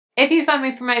If you found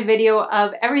me for my video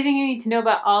of everything you need to know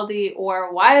about Aldi,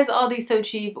 or why is Aldi so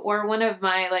cheap, or one of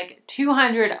my like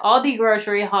 200 Aldi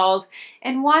grocery hauls,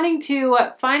 and wanting to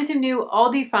find some new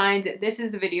Aldi finds, this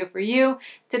is the video for you.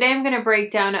 Today I'm going to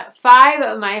break down 5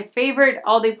 of my favorite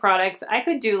Aldi products. I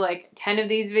could do like 10 of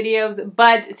these videos,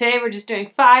 but today we're just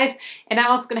doing 5, and I'm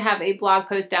also going to have a blog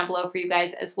post down below for you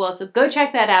guys as well, so go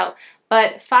check that out.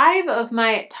 But 5 of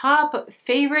my top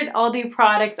favorite Aldi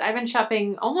products. I've been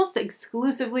shopping almost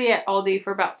exclusively at Aldi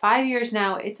for about 5 years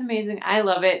now. It's amazing. I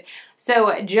love it.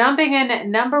 So jumping in,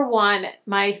 number 1,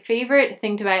 my favorite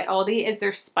thing to buy at Aldi is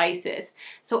their spices.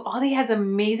 So Aldi has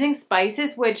amazing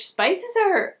spices, which spices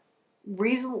are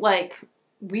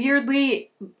weirdly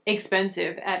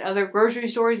expensive at other grocery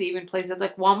stores, even places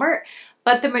like Walmart.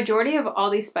 But the majority of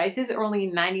Aldi spices are only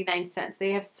 99 cents.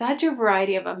 They have such a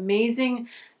variety of amazing,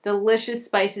 delicious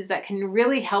spices that can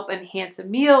really help enhance a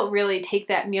meal, really take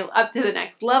that meal up to the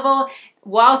next level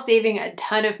while saving a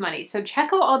ton of money. So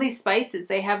check out all these spices.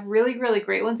 They have really, really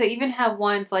great ones. They even have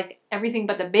ones like everything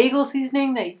but the bagel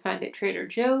seasoning that you find at Trader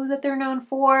Joe's that they're known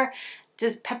for,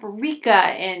 just paprika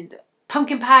and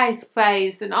pumpkin pie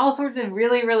spice and all sorts of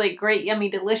really, really great, yummy,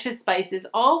 delicious spices,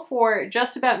 all for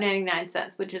just about 99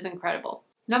 cents, which is incredible.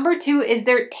 Number 2 is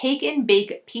their take and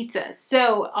bake pizzas.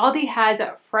 So Aldi has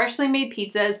freshly made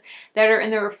pizzas that are in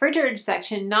the refrigerated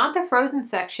section, not the frozen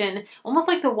section, almost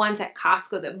like the ones at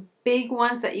Costco, the big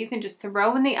ones that you can just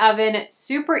throw in the oven.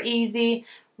 Super easy,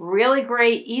 really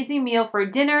great, easy meal for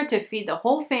dinner to feed the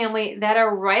whole family that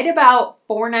are right about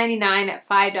 $4.99 at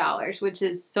 $5, which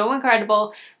is so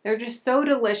incredible. They're just so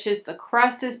delicious. The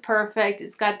crust is perfect.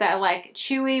 It's got that like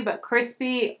chewy but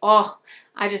crispy. Oh,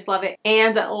 I just love it.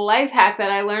 And a life hack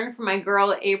that I learned from my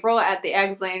girl April at the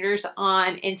Eggs Landers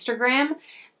on Instagram: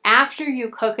 after you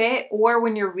cook it, or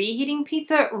when you're reheating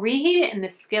pizza, reheat it in the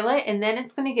skillet, and then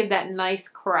it's going to give that nice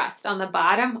crust on the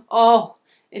bottom. Oh,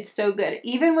 it's so good.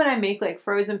 Even when I make like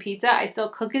frozen pizza, I still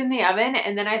cook it in the oven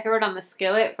and then I throw it on the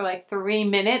skillet for like 3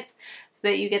 minutes so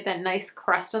that you get that nice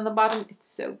crust on the bottom. It's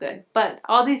so good. But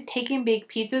all these take and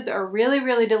bake pizzas are really,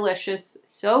 really delicious.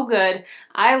 So good.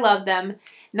 I love them.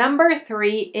 Number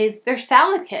 3 is their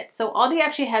salad kits. So Aldi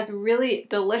actually has really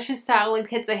delicious salad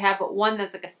kits. They have one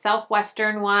that's like a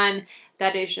Southwestern one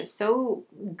that is just so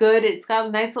good. It's got a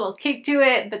nice little kick to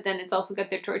it, but then it's also got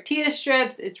their tortilla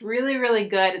strips. It's really, really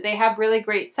good. They have really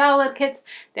great salad kits.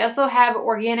 They also have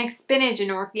organic spinach and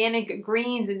organic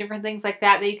greens and different things like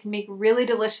that that you can make really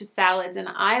delicious salads, and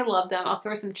I love them. I'll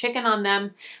throw some chicken on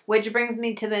them, which brings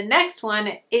me to the next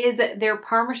one is their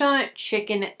Parmesan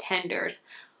chicken tenders.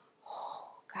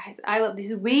 Guys, I love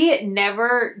these. We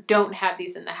never don't have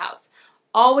these in the house.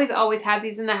 Always have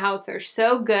these in the house. They're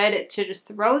so good to just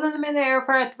throw them in the air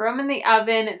fryer, throw them in the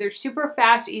oven. They're super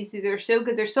fast, easy. They're so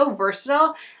good. They're so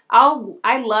versatile.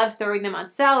 I love throwing them on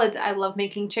salads. I love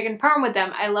making chicken parm with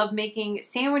them. I love making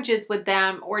sandwiches with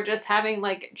them, or just having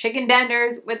like chicken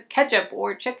tenders with ketchup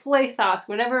or Chick-fil-A sauce,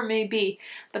 whatever it may be.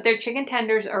 But their chicken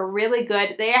tenders are really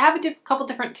good. They have a couple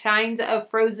different kinds of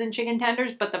frozen chicken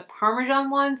tenders, but the Parmesan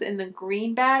ones in the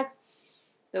green bag,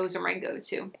 those are my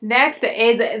go-to. Next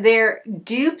is their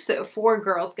dupes for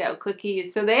Girl Scout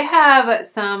cookies. So they have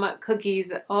some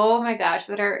cookies, oh my gosh,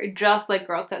 that are just like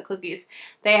Girl Scout cookies.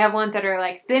 They have ones that are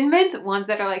like Thin Mint, ones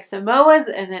that are like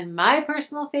Samoas, and then my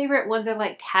personal favorite, ones that are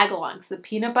like Tagalongs, the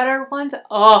peanut butter ones.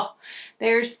 Oh,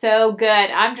 they're so good.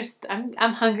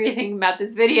 I'm hungry thinking about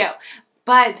this video.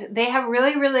 But they have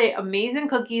really, really amazing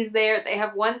cookies there. They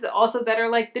have ones also that are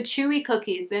like the chewy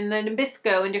cookies and the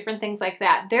Nabisco and different things like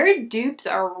that. Their dupes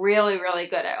are really, really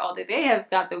good at Aldi. They have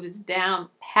got those down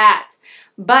pat.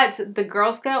 But the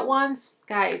Girl Scout ones,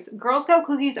 guys, Girl Scout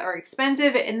cookies are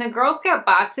expensive, and the Girl Scout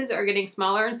boxes are getting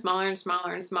smaller and smaller and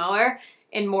smaller and smaller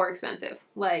and more expensive.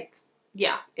 Like,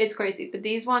 yeah, it's crazy. But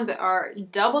these ones are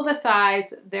double the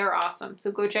size. They're awesome. So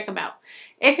go check them out.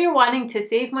 If you're wanting to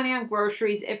save money on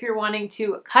groceries, if you're wanting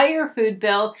to cut your food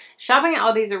bill, shopping at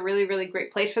Aldi is a really, really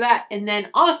great place for that. And then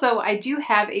also, I do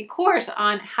have a course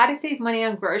on how to save money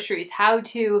on groceries, how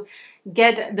to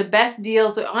get the best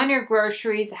deals on your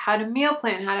groceries, how to meal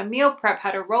plan, how to meal prep,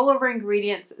 how to roll over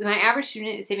ingredients. My average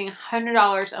student is saving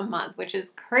 $100 a month, which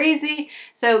is crazy.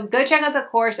 So go check out the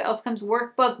course. It also comes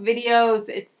workbook, videos.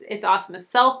 It's awesome. It's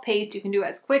self-paced. You can do it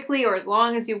as quickly or as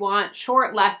long as you want.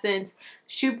 Short lessons,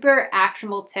 super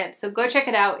actionable tips. So go check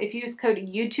it out. If you use code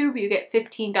YouTube, you get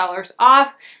 $15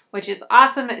 off, which is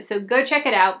awesome. So go check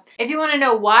it out. If you want to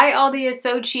know why Aldi is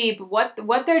so cheap, what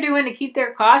they're doing to keep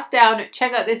their costs down,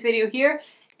 check out this video here.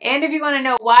 And if you want to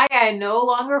know why I no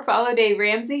longer follow Dave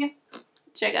Ramsey,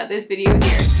 check out this video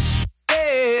here.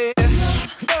 Hey,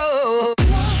 no,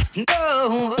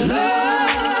 no,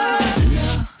 no.